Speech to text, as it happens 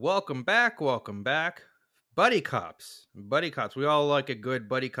Welcome back. Welcome back. Buddy cops. Buddy cops. We all like a good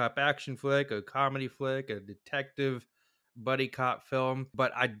buddy cop action flick, a comedy flick, a detective buddy cop film.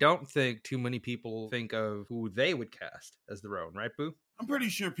 But I don't think too many people think of who they would cast as their own, right, Boo? I'm pretty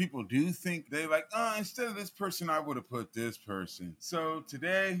sure people do think they like, instead of this person, I would have put this person. So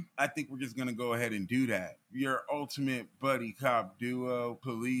today, I think we're just going to go ahead and do that. Your ultimate buddy cop duo,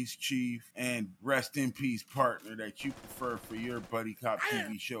 police chief, and rest in peace partner that you prefer for your buddy cop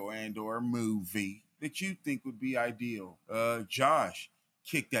TV show and or movie that you think would be ideal. Josh,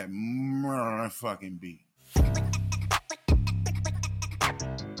 kick that fucking beat.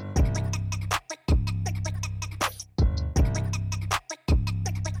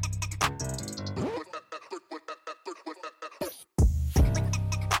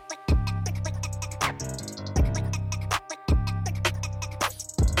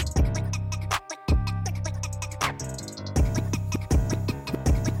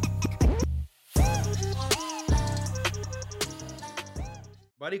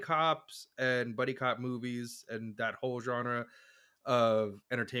 Buddy cops and buddy cop movies and that whole genre of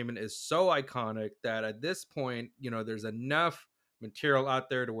entertainment is so iconic that at this point, there's enough material out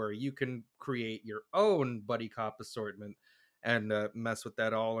there to where you can create your own buddy cop assortment and mess with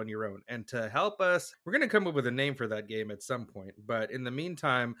that all on your own. And to help us, we're going to come up with a name for that game at some point. But in the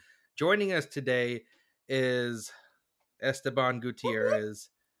meantime, joining us today is Esteban Gutierrez.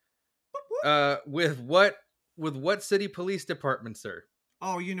 With what city police department, sir?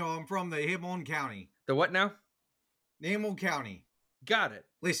 Oh, I'm from the Hamilton County. The what now? Hamilton County. Got it.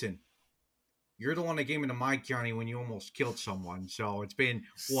 Listen, you're the one that came into my county when you almost killed someone. So it's been,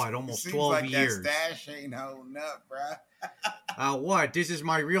 almost 12 like years. That stash ain't holding up, bruh. What? This is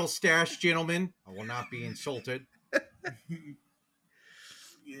my real stash, gentlemen. I will not be insulted.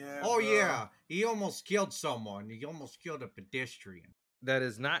 Yeah. Oh, bro. Yeah. He almost killed someone. He almost killed a pedestrian. That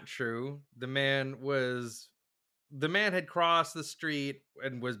is not true. The man had crossed the street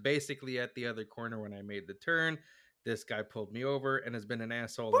and was basically at the other corner when I made the turn. This guy pulled me over and has been an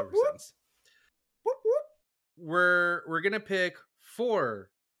asshole ever since. We're gonna pick 4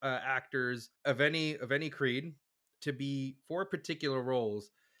 actors of any creed to be 4 particular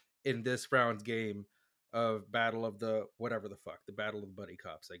roles in this round's game of Battle of the whatever the fuck, the Battle of the Buddy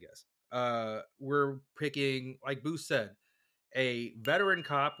Cops, I guess. We're picking, like Boo said, a veteran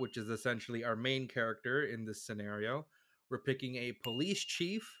cop, which is essentially our main character in this scenario. We're picking a police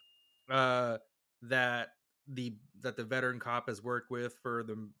chief that the veteran cop has worked with for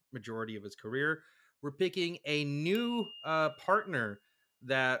the majority of his career. We're picking a new partner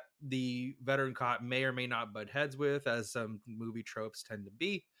that the veteran cop may or may not butt heads with, as some movie tropes tend to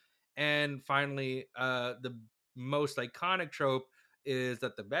be. And finally, the most iconic trope is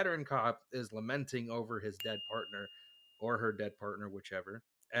that the veteran cop is lamenting over his dead partner or her dead partner, whichever.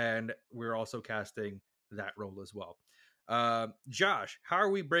 And we're also casting that role as well. Josh, how are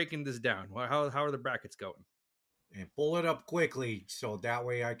we breaking this down? How are the brackets going? And pull it up quickly so that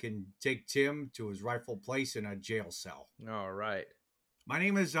way I can take Tim to his rightful place in a jail cell. All right. My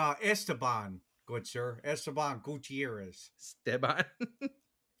name is Esteban, good sir. Esteban Gutierrez. Esteban?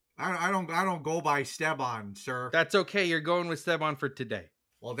 I don't go by Esteban, sir. That's okay. You're going with Esteban for today.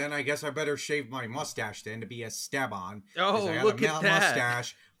 Well, then I guess I better shave my mustache then to be Esteban. Oh, I look at that.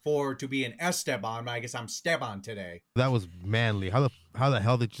 Mustache to be an Esteban, but I guess I'm Steban today. That was manly. How the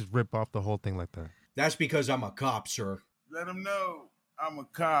hell did you just rip off the whole thing like that? That's because I'm a cop, sir. Let him know I'm a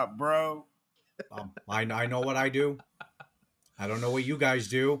cop, bro. I know what I do. I don't know what you guys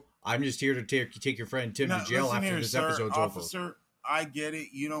do. I'm just here to take your friend Tim to jail after this episode's over. I get it.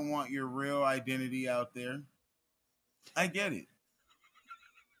 You don't want your real identity out there. I get it.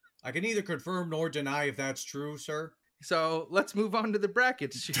 I can neither confirm nor deny if that's true, sir. So let's move on to the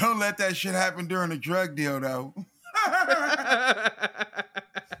brackets. Don't let that shit happen during a drug deal, though.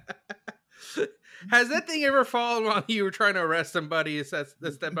 Has that thing ever fallen while you were trying to arrest somebody?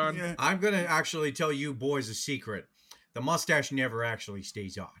 Esteban? Yeah. I'm going to actually tell you boys a secret. The mustache never actually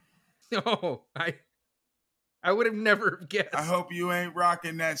stays on. No, I would have never guessed. I hope you ain't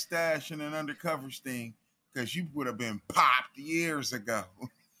rocking that stash in an undercover sting, because you would have been popped years ago.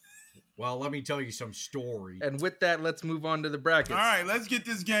 Well, let me tell you some story. And with that, let's move on to the brackets. All right, let's get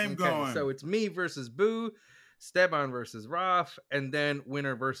this game going. So it's me versus Boo, Esteban versus Raf, and then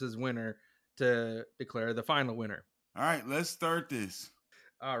winner versus winner to declare the final winner. All right, let's start this.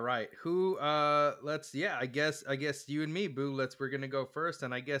 All right. I guess you and me, Boo, we're going to go first.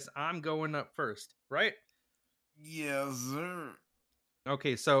 And I guess I'm going up first, right? Yes, sir.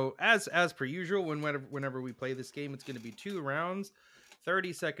 Okay. So as per usual, whenever we play this game, it's going to be 2 rounds,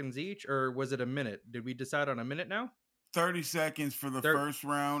 30 seconds each, or was it a minute? Did we decide on a minute now? 30 seconds for the first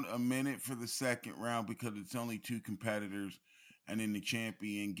round, a minute for the second round because it's only 2 competitors, and then the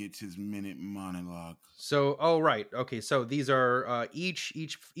champion gets his minute monologue. So, right. Okay, so these are each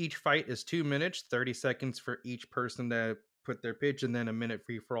fight is 2 minutes, 30 seconds for each person to put their pitch, and then a minute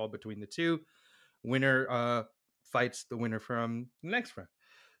free for all between the two. Winner fights the winner from the next round.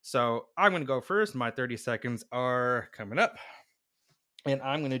 So I'm going to go first. My 30 seconds are coming up, and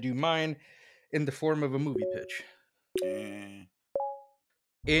I'm going to do mine in the form of a movie pitch.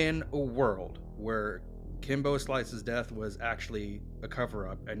 In a world where Kimbo Slice's death was actually a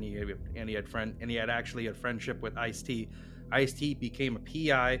cover-up, and he had actually had friendship with Ice-T. Ice-T became a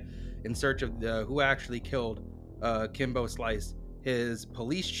PI in search of who actually killed Kimbo Slice. His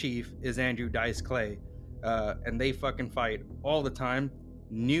police chief is Andrew Dice Clay, and they fucking fight all the time.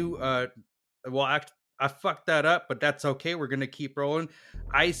 I fucked that up, but that's okay. We're gonna keep rolling.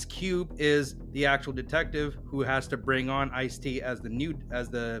 Ice Cube is the actual detective who has to bring on Ice-T as the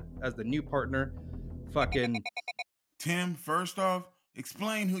new partner. Fucking Tim, first off,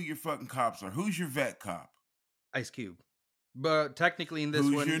 explain who your fucking cops are. Who's your vet cop? Ice Cube. But technically in this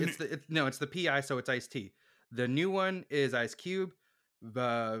one, it's the PI, so it's Ice-T. The new one is Ice Cube.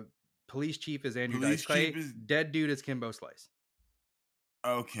 The police chief is Andrew Dice Clay. Dead dude is Kimbo Slice.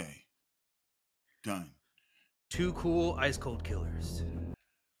 Okay. Done. 2 cool ice cold killers.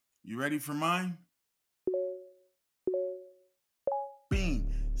 You ready for mine?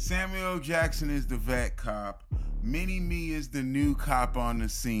 Bing. Samuel Jackson is the vet cop. Mini-Me is the new cop on the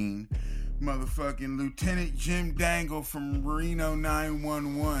scene. Motherfucking Lieutenant Jim Dangle from Reno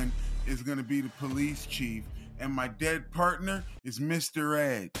 911 is going to be the police chief. And my dead partner is Mr.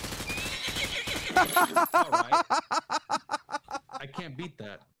 Ed. All right. I can't beat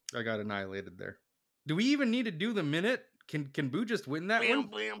that. I got annihilated there. Do we even need to do the minute? Can Boo just win that one?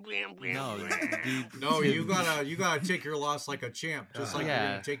 No, dude, no, you gotta take your loss like a champ, just like you're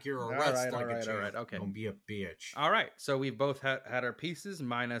gonna take your arrest like a champ. All right, okay. Don't be a bitch. All right, so we've both had our pieces.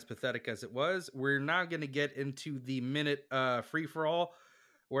 Mine as pathetic as it was. We're now gonna get into the minute free for all,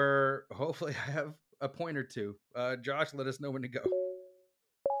 where hopefully I have a point or two. Josh, let us know when to go.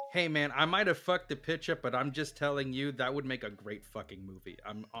 Hey man, I might have fucked the pitch up, but I'm just telling you that would make a great fucking movie.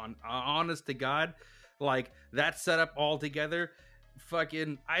 I'm honest to God, like that setup all together,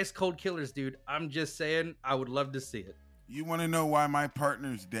 fucking ice cold killers, dude. I'm just saying, I would love to see it. You want to know why my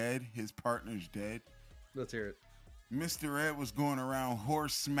partner's dead? His partner's dead. Let's hear it. Mr. Ed was going around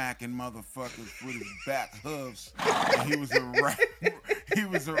horse smacking motherfuckers with his back hooves. And he was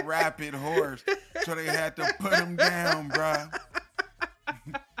a rapid horse, so they had to put him down, bruh.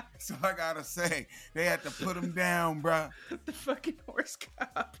 So I gotta say, they had to put him down, bruh. The fucking horse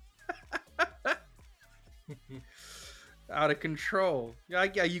cop. Out of control.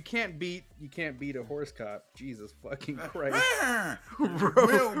 Yeah, you can't beat a horse cop. Jesus fucking Christ.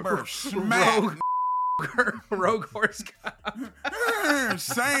 Wilbur smack. Rogue horse cop.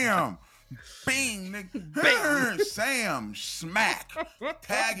 Sam. Bing, nigga. Sam smack.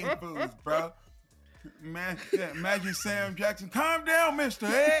 Tagging fools, bro. Man, imagine Sam Jackson. Calm down, Mr.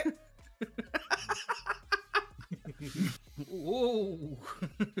 Ed. Whoa.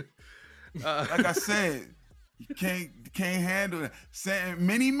 Like I said, you can't handle it.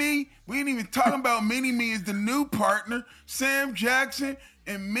 Mini-Me, we ain't even talking about Mini-Me as the new partner. Sam Jackson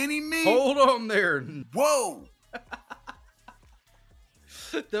and Mini-Me. Hold on there. Whoa.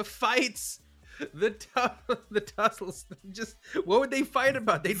 The fights. The tussles. Just what would they fight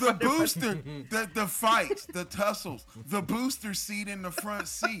about? They'd the booster, the fights, the tussles, the booster seat in the front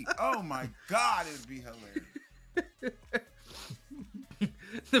seat. Oh my God, it'd be hilarious.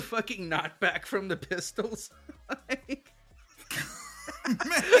 The fucking knockback from the pistols. Like...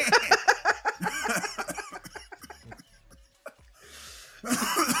 Man.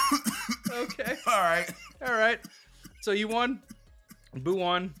 Okay. All right. So you won. Boo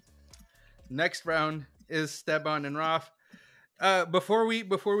won. Next round is Steban and Ralph. Before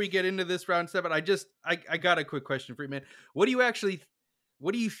we get into this round, Steban, I got a quick question for you, man. What do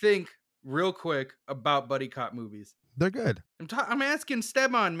you think, real quick, about buddy cop movies? They're good. I'm asking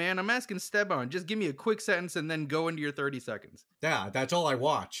Steban, man. I'm asking Steban. Just give me a quick sentence and then go into your 30 seconds. Yeah, that's all I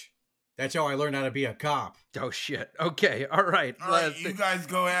watch. That's how I learned how to be a cop. Oh shit. Okay. All right. All right, you guys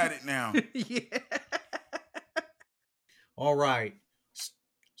go at it now. Yeah. All right.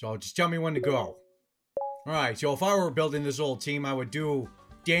 So just tell me when to go. All right, so if I were building this old team, I would do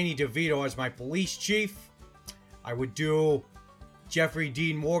Danny DeVito as my police chief. I would do Jeffrey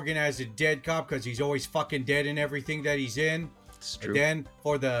Dean Morgan as a dead cop because he's always fucking dead in everything that he's in. It's true. And then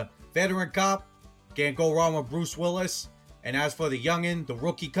for the veteran cop, can't go wrong with Bruce Willis. And as for the youngin', the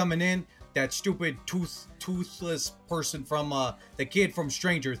rookie coming in, that stupid toothless person from the kid from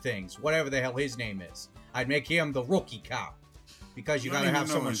Stranger Things, whatever the hell his name is. I'd make him the rookie cop because you gotta have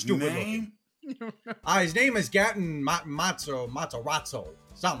someone stupid looking. His name is Gatton Mazzarazzo,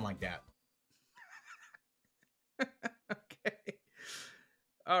 something like that. Okay.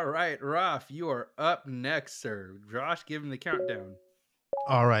 All right, Raf, you are up next, sir. Josh, give him the countdown.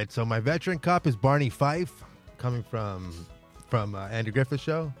 All right, so my veteran cop is Barney Fife, coming from Andy Griffith's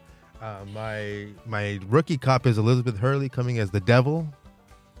show. My rookie cop is Elizabeth Hurley, coming as the Devil.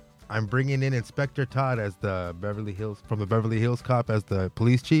 I'm bringing in Inspector Todd as the Beverly Hills Cop as the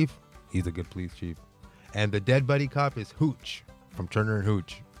police chief. He's a good police chief. And the dead buddy cop is Hooch from Turner and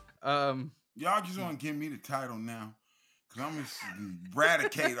Hooch. Y'all just want to give me the title now, cause I'm gonna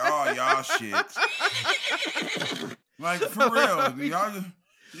eradicate all y'all shit. Like, for real, y'all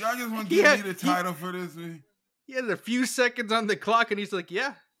just want to give me the title for this. He had a few seconds on the clock, and he's like,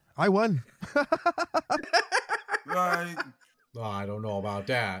 "Yeah, I won." Like, oh, I don't know about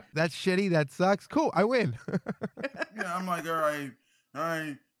that. That's shitty. That sucks. Cool, I win. yeah, I'm like, all right,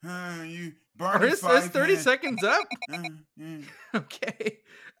 you Barney is Fife, 30 seconds up? yeah. Okay.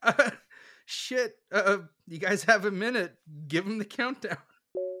 Shit. You guys have a minute. Give him the countdown.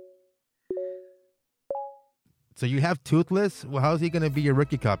 So you have Toothless? Well, how's he going to be your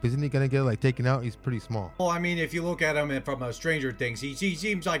rookie cop? Isn't he going to get taken out? He's pretty small. Well, I mean, if you look at him from Stranger Things, he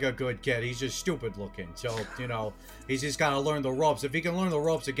seems like a good kid. He's just stupid looking. So, he's just got to learn the ropes. If he can learn the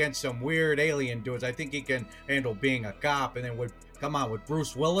ropes against some weird alien dudes, I think he can handle being a cop. And then with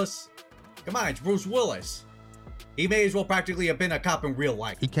Bruce Willis. Come on, it's Bruce Willis. He may as well practically have been a cop in real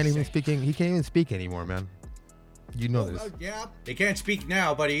life. He can't even speak anymore, man. You know this. Yeah, he can't speak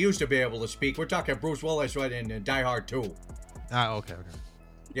now, but he used to be able to speak. We're talking Bruce Willis right in Die Hard 2. Okay.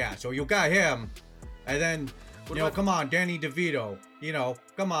 Yeah, so you got him, and then, come on, Danny DeVito.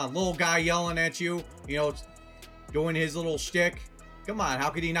 Come on, little guy yelling at you, doing his little shtick. Come on, how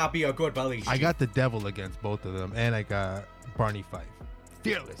could he not be a good police chief? I got the Devil against both of them, and I got Barney Fife.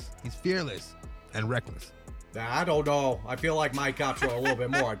 Fearless. He's fearless and reckless. I don't know. I feel like my cops are a little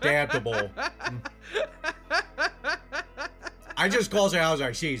bit more adaptable. I just calls it as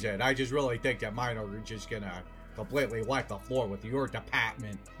I sees it. I just really think that mine are just gonna completely wipe the floor with your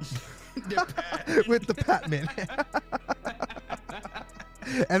department. With the Patman.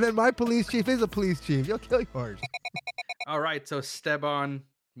 And then my police chief is a police chief. You'll kill yours. All right, so Steban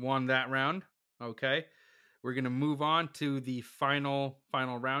won that round. Okay. We're going to move on to the final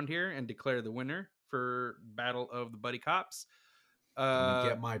round here and declare the winner for Battle of the Buddy Cops.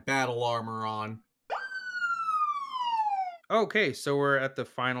 Get my battle armor on. Okay, so we're at the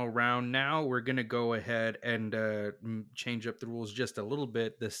final round now. We're going to go ahead and change up the rules just a little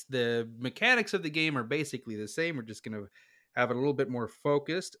bit. The mechanics of the game are basically the same. We're just going to have it a little bit more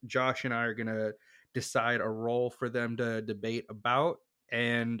focused. Josh and I are going to decide a role for them to debate about,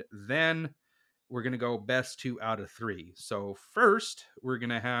 and then we're going to go best 2 out of 3. So first, we're going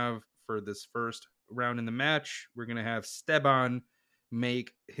to have, for this first round in the match, we're going to have Steban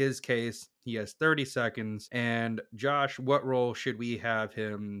make his case. He has 30 seconds. And Josh, what role should we have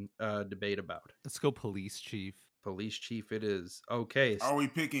him debate about? Let's go police chief. Police chief it is. Okay. Are we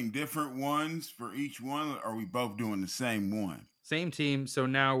picking different ones for each one, or are we both doing the same one? Same team. So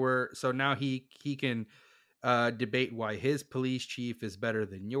now he can debate why his police chief is better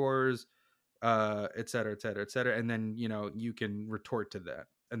than yours, et cetera, et cetera, et cetera. And then, you can retort to that.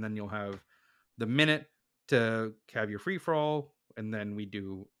 And then you'll have the minute to have your free for all. And then we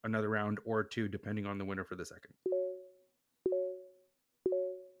do another round or two, depending on the winner for the second.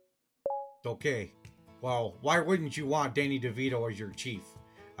 Okay. Well, why wouldn't you want Danny DeVito as your chief?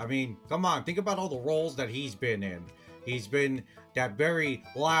 I mean, come on, think about all the roles that he's been in. He's been that very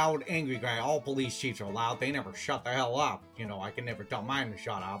loud, angry guy. All police chiefs are loud. They never shut the hell up. I can never tell mine to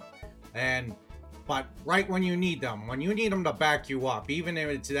shut up. But right when you need them to back you up, even if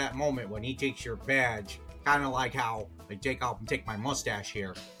it's that moment when he takes your badge, kind of like how I take my mustache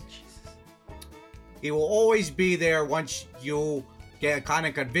here. He will always be there once you get kind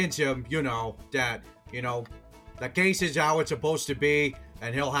of convince him, that, the case is how it's supposed to be,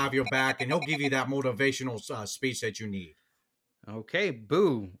 and he'll have your back, and he'll give you that motivational speech that you need. Okay,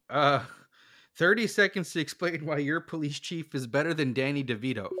 Boo. 30 seconds to explain why your police chief is better than Danny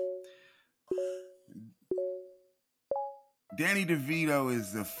DeVito. Danny DeVito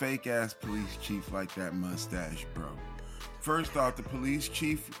is the fake-ass police chief like that mustache, bro. First off,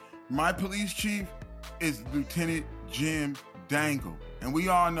 my police chief is Lieutenant Jim Dangle. And we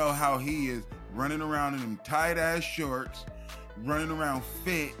all know how he is running around in them tight-ass shorts, running around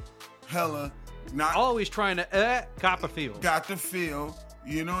fit, hella, not always trying to cop a feel. Got the feel.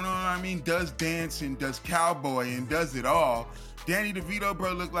 You know what I mean? Does dance and does cowboy and does it all. Danny DeVito,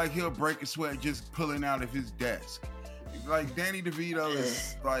 bro, look like he'll break a sweat just pulling out of his desk. Like Danny DeVito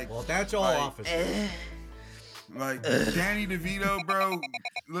is like. Well, that's all officers. Like Danny DeVito, bro,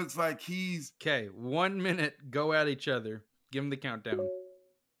 looks like he's Okay, 1 minute. Go at each other. Give him the countdown.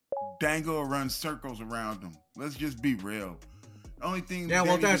 Dango will run circles around him. Let's just be real. Only thing. Yeah,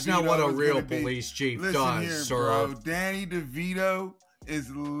 well, Danny that's not DeVito what a is real gonna be- police chief Listen does, here, sir. bro. Danny DeVito is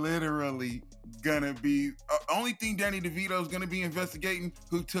literally gonna be. Only thing Danny DeVito is gonna be investigating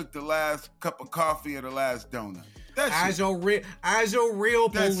who took the last cup of coffee or the last donut. That's As a real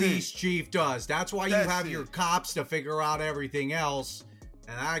That's police it. chief does. That's why you That's have it. your cops to figure out everything else.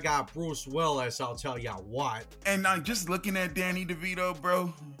 And I got Bruce Willis, I'll tell you what. And I'm just looking at Danny DeVito,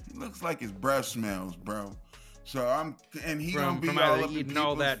 bro. He looks like his breath smells, bro. So he gonna be From all either up in eating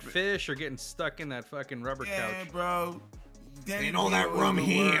all people's that fa- fish or getting stuck in that fucking rubber Yeah, couch. bro. Danny And all that DeVito rum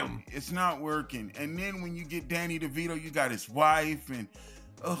isn't working. ham. It's not working. And then when you get Danny DeVito, you got his wife, and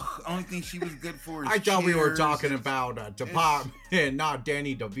only thing she was good for is I thought we were Cheers. talking about a department and not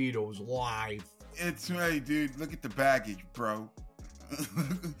Danny DeVito's wife. It's right, dude. Look at the baggage, bro.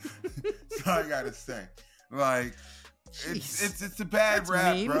 That's all I gotta say. Like, it's a bad That's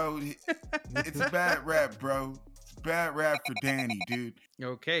rap, mean. bro. It's a bad rap, bro. It's a bad rap for Danny, dude.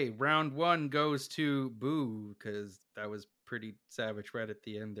 Okay, round 1 goes to Boo, because that was pretty savage right at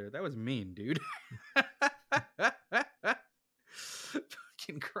the end there. That was mean, dude.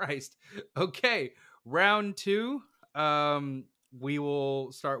 Fucking Christ. Okay, round 2. We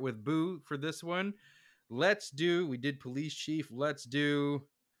will start with Boo for this one. We did police chief. Let's do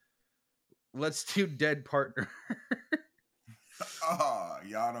dead partner. Oh,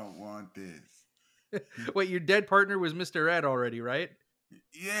 y'all don't want this. Wait, your dead partner was Mr. Ed already, right?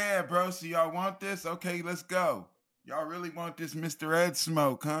 Yeah, bro. So y'all want this? Okay, let's go. Y'all really want this Mr. Ed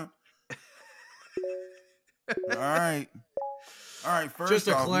smoke, huh? All right. All right, first Just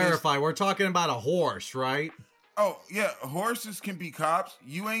to off, clarify, we're talking about a horse, right? Oh, yeah, horses can be cops.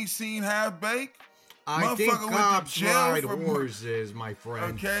 You ain't seen Half Baked? I think Motherfucker went to cops jail ride for- horses, my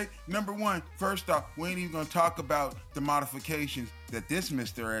friend. Okay, number one, first off, we ain't even gonna talk about the modifications that this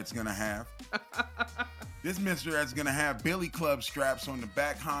Mr. Ed's gonna have. This Mr. Ed's gonna have billy club straps on the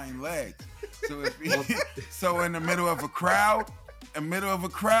back hind legs. So so in the middle of a crowd,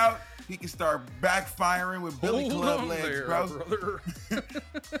 he can start backfiring with billy Hold club on legs, there, bro. brother.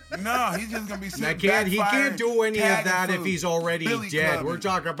 No, he's just gonna be Now, sitting he backfiring, can't do any of tagging that if food, he's already billy dead. clubbing. We're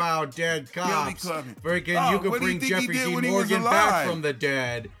talking about dead cops. clubbing. Freaking, Oh, you could what do you bring think he Jeffrey did D. when he was Morgan back alive? from the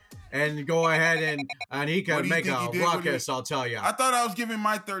dead and go ahead and he What can do you make think a he did when he- ruckus, I'll tell you. I thought I was giving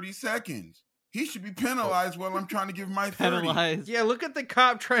my 30 seconds. He should be penalized while I'm trying to give my 30. Penalized. Yeah, look at the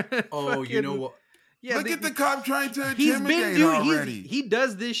cop trying to. Oh, you know what? Yeah, Look at the cop trying to He's intimidate been doing. already. He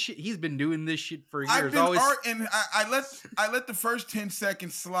does this shit. He's been doing this shit for years. I've been always, and I let the first 10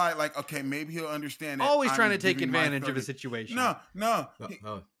 seconds slide. Like, okay, maybe he'll understand it. always I'm trying to take giving my advantage of a 30. situation. No. He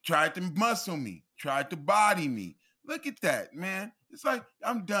tried to muscle me, tried to body me. Look at that, man. It's like,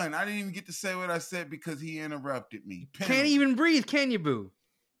 I'm done. I didn't even get to say what I said because he interrupted me. Can't even breathe, can you, Boo?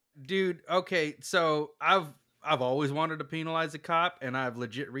 Dude, okay, so I've always wanted to penalize a cop, and I have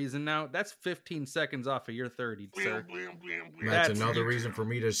legit reason now. That's 15 seconds off of your 30, sir. That's That's- another reason for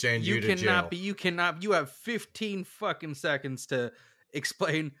me to send you, to jail. You have 15 fucking seconds to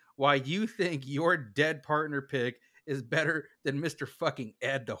explain why you think your dead partner pick is better than Mr. fucking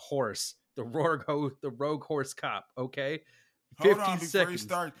Ed the horse, the rogue horse cop, okay? Hold 15 on before seconds. he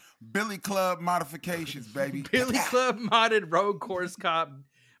starts. Billy Club modifications, baby. Billy Club modded rogue horse cop,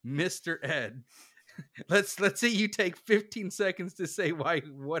 Mr. Ed. Let's see you take 15 seconds to say why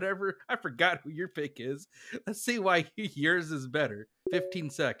whatever. I forgot who your pick is. Let's see why yours is better. 15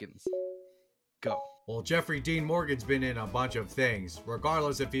 seconds. Go. Well, Jeffrey Dean Morgan's been in a bunch of things.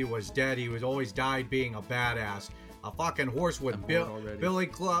 Regardless if he was dead, he was always died being a badass. A fucking horse with I'm bored already. Billy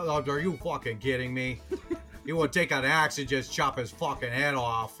Club. Oh, are you fucking kidding me? He would take an axe and just chop his fucking head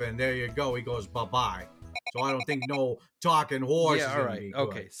off, and there you go. He goes bye-bye. So I don't think no talking horse is Yeah, all gonna right. be good.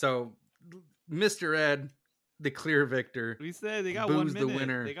 Okay, so Mr. Ed, the clear victor. We said they got Boo's 1 the minute.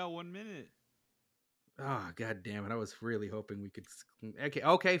 winner. They got 1 minute. Oh, god damn it. I was really hoping we could.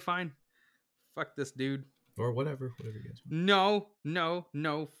 Okay, fine. Fuck this dude. Or whatever you guys want.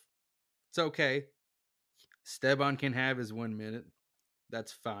 No. It's okay. Esteban can have his 1 minute.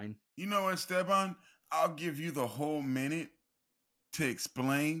 That's fine. You know what, Esteban? I'll give you the whole minute to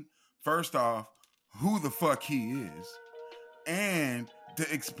explain, first off, who the fuck he is, and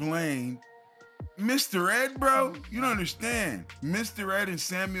to explain Mr. Ed, bro, you don't understand. Mr. Ed and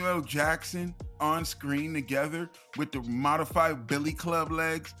Samuel L. Jackson on screen together with the modified Billy Club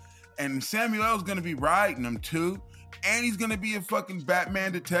legs. And Samuel L's gonna be riding them too. And he's gonna be a fucking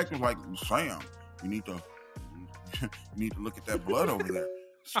Batman detective like, Sam, you need to look at that blood over there.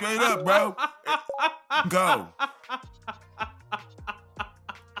 Straight up, bro. Go.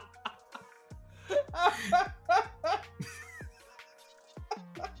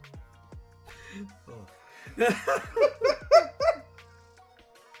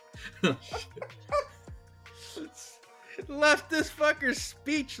 Left this fucker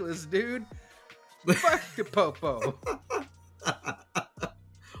speechless, dude. Fuck the popo.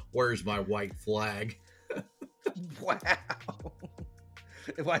 Where's my white flag? Wow.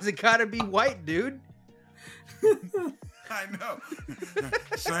 Why's it gotta be white, dude? I know.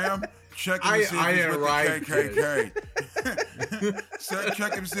 Sam, check him to see if he's with the KKK.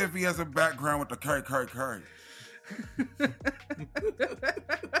 Check him to see if he has a background with the KKK.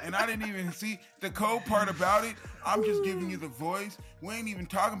 And I didn't even see the cold part about it. I'm just giving you the voice. We ain't even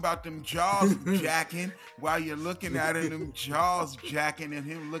talking about them jaws jacking while you're looking at him, them jaws jacking and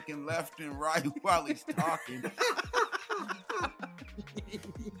him looking left and right while he's talking.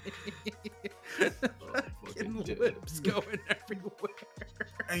 Fucking lips going everywhere.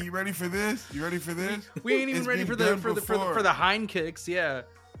 And you ready for this? You ready for this? We ain't even ready for the hind kicks. Yeah.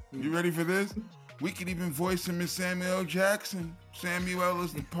 You ready for this? We could even voice him as Samuel L. Jackson. Samuel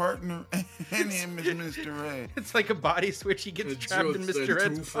is the partner, and him is Mr. Ed. It's like a body switch. He gets trapped in Mr.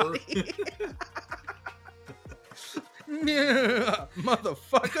 Ed's body. Yeah,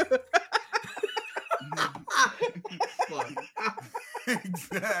 motherfucker.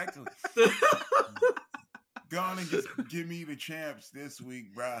 Exactly. Go on and just give me the champs this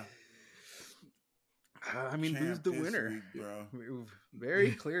week, bro. I mean, who's the winner? Week, bro?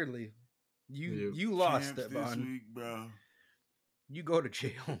 Very clearly. You lost that, this Bond. week, bro. You go to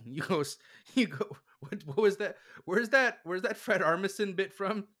jail. You go. What was that? Where's that Fred Armisen bit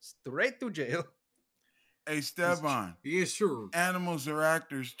from? Straight to jail. Hey, Steban. Yes, sir. Animals are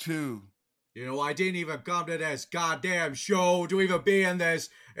actors too. You know, I didn't even come to this goddamn show to even be in this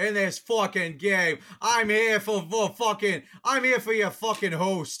fucking game. I'm here for your fucking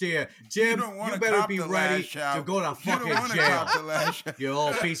host here. Jim, you better be ready to go to fucking jail. You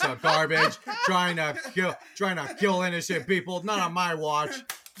old piece of garbage trying to kill innocent people. Not on my watch.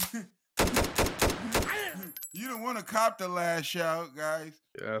 You don't want to cop the lash out, guys.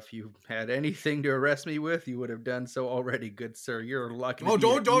 If you had anything to arrest me with, you would have done so already, good sir. You're lucky. Oh,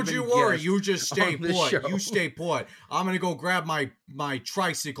 don't you worry. You just stay put. You stay put. I'm gonna go grab my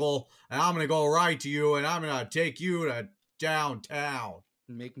tricycle and I'm gonna go ride to you and I'm gonna take you to downtown.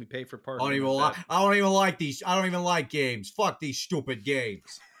 Make me pay for parking. I don't even like these. I don't even like games. Fuck these stupid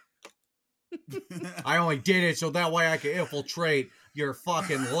games. I only did it so that way I could infiltrate your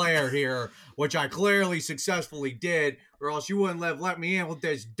fucking lair here, which I clearly successfully did, or else you wouldn't have let me in with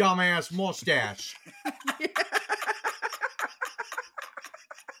this dumbass mustache.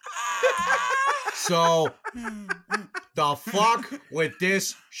 So, the fuck with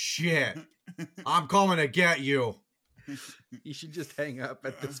this shit. I'm coming to get you. You should just hang up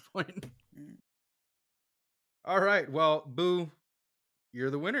at this point. All right, well, Boo,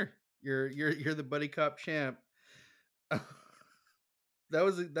 you're the winner. You're the buddy cop champ. That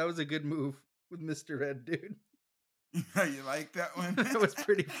was a good move with Mr. Ed, dude. You like that one? That was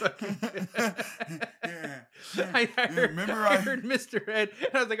pretty fucking good. Yeah. I heard Mr. Ed, and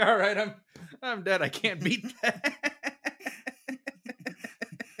I was like, all right, I'm dead. I can't beat that.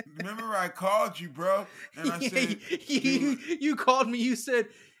 Remember I called you, bro, and I said you called me. You said,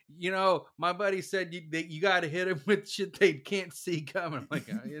 you know, my buddy said you got to hit him with shit they can't see coming. I'm like,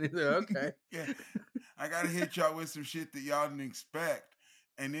 okay. Yeah, I got to hit y'all with some shit that y'all didn't expect.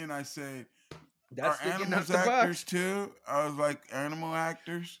 And then I said, That's are animals actors too? I was like, animal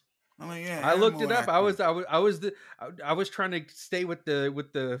actors? I'm like, yeah. I looked it up. Actors. I was trying to stay with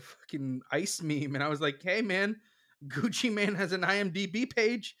the fucking ice meme, and I was like, hey man, Gucci Man has an IMDb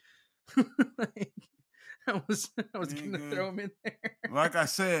page. I was gonna throw him in there. Like I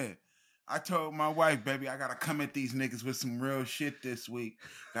said, I told my wife, baby, I gotta come at these niggas with some real shit this week.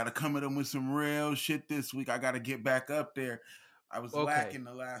 Gotta come at them with some real shit this week. I gotta get back up there. I was lacking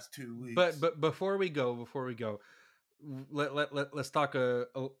the last 2 weeks. But before we go, let's talk.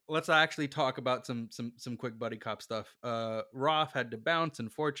 Let's actually talk about some quick buddy cop stuff. Roth had to bounce,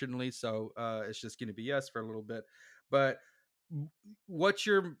 unfortunately, so it's just gonna be us for a little bit. But what's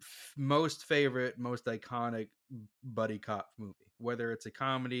your most favorite, most iconic buddy cop movie? Whether it's a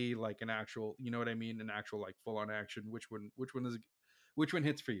comedy, like an actual, you know what I mean, an actual like full on action. Which one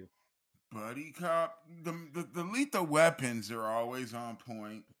hits for you? Buddy cop. The lethal weapons are always on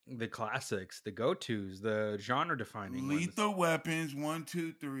point. The classics, the go-tos, the genre-defining ones. Lethal Weapons 1,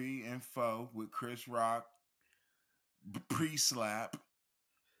 2, 3, and 4 with Chris Rock pre-slap.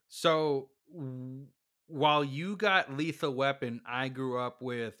 So while you got Lethal Weapon, I grew up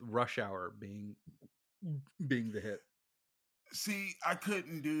with Rush Hour being the hit. See, I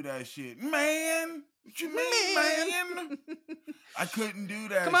couldn't do that shit, man. What you mean, man? I couldn't do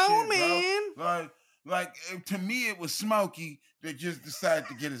that. Come on, shit, man. Bro. Like to me, it was Smokey that just decided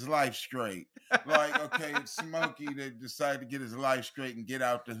to get his life straight. Like, okay, it's Smokey that decided to get his life straight and get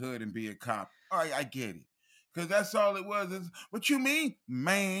out the hood and be a cop. All right, I get it. Because that's all it was. It's, what you mean,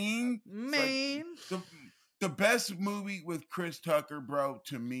 man? Man. Like the best movie with Chris Tucker, bro,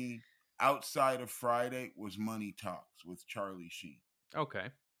 to me, outside of Friday, was Money Talks with Charlie Sheen. Okay.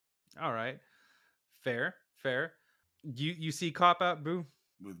 All right. Fair. You see Cop Out, Boo?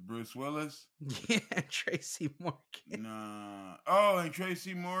 With Bruce Willis? Yeah, Tracy Morgan. Nah. Oh, and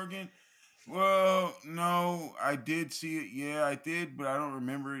Tracy Morgan? Well, no, I did see it. Yeah, I did, but I don't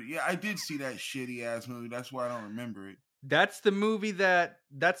remember it. Yeah, I did see that shitty ass movie. That's why I don't remember it. That's the movie that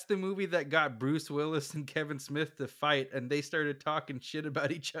got Bruce Willis and Kevin Smith to fight, and they started talking shit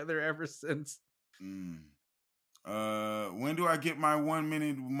about each other ever since. When do I get my 1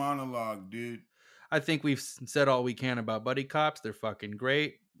 minute monologue, dude? I think we've said all we can about buddy cops. They're fucking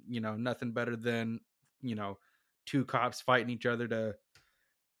great. You know, nothing better than, you know, two cops fighting each other to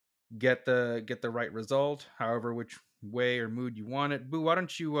get the right result, however which way or mood you want it. Boo, why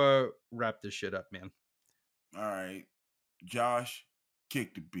don't you wrap this shit up, man? All right. Josh,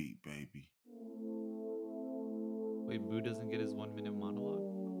 kick the beat, baby. Wait, Boo doesn't get his 1 minute monologue?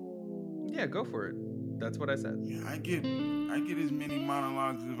 Yeah, go for it. That's what I said. Yeah, I get as many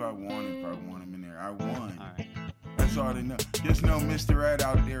monologues as I want if I want them in there. I won. All right. That's all they know. Just know Mr. Ed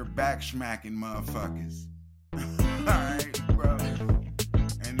out there back smacking motherfuckers. All right, bro.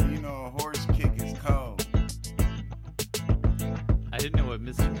 And you know a horse kick is cold. I didn't know what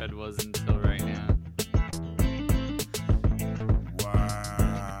Mr. Ed was until right now.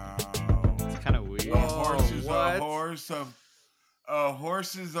 Wow. It's kind of weird. A horse is what? a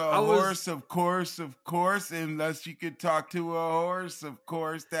horse of course, unless you could talk to a horse, of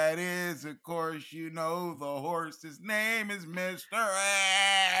course, that is, of course, you know, the horse's name is Mr.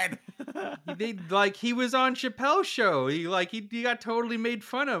 Ed. He was on Chappelle's show. He got totally made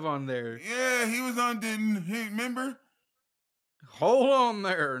fun of on there. Yeah, he was on, didn't he, remember? Hold on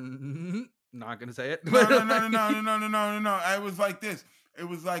there. Not gonna say it. No. I was like this. It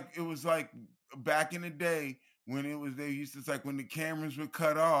was like back in the day when they used to, it's like when the cameras would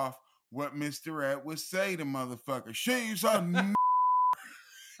cut off, what Mr. Ed would say to motherfucker. She's a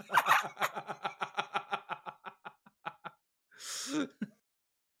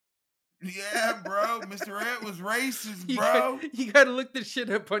Yeah, bro. Mr. Ed was racist, bro. You gotta look this shit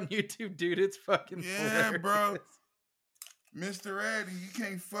up on YouTube, dude. It's fucking Yeah, hilarious. bro. Mr. Ed, you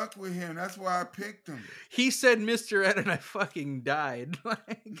can't fuck with him. That's why I picked him. He said Mr. Ed and I fucking died.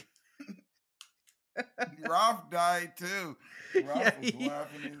 Like Rolf died too. Rolf was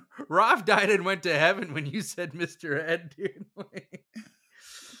laughing. Rolf died and went to heaven when you said Mr. Ed, dude. Like,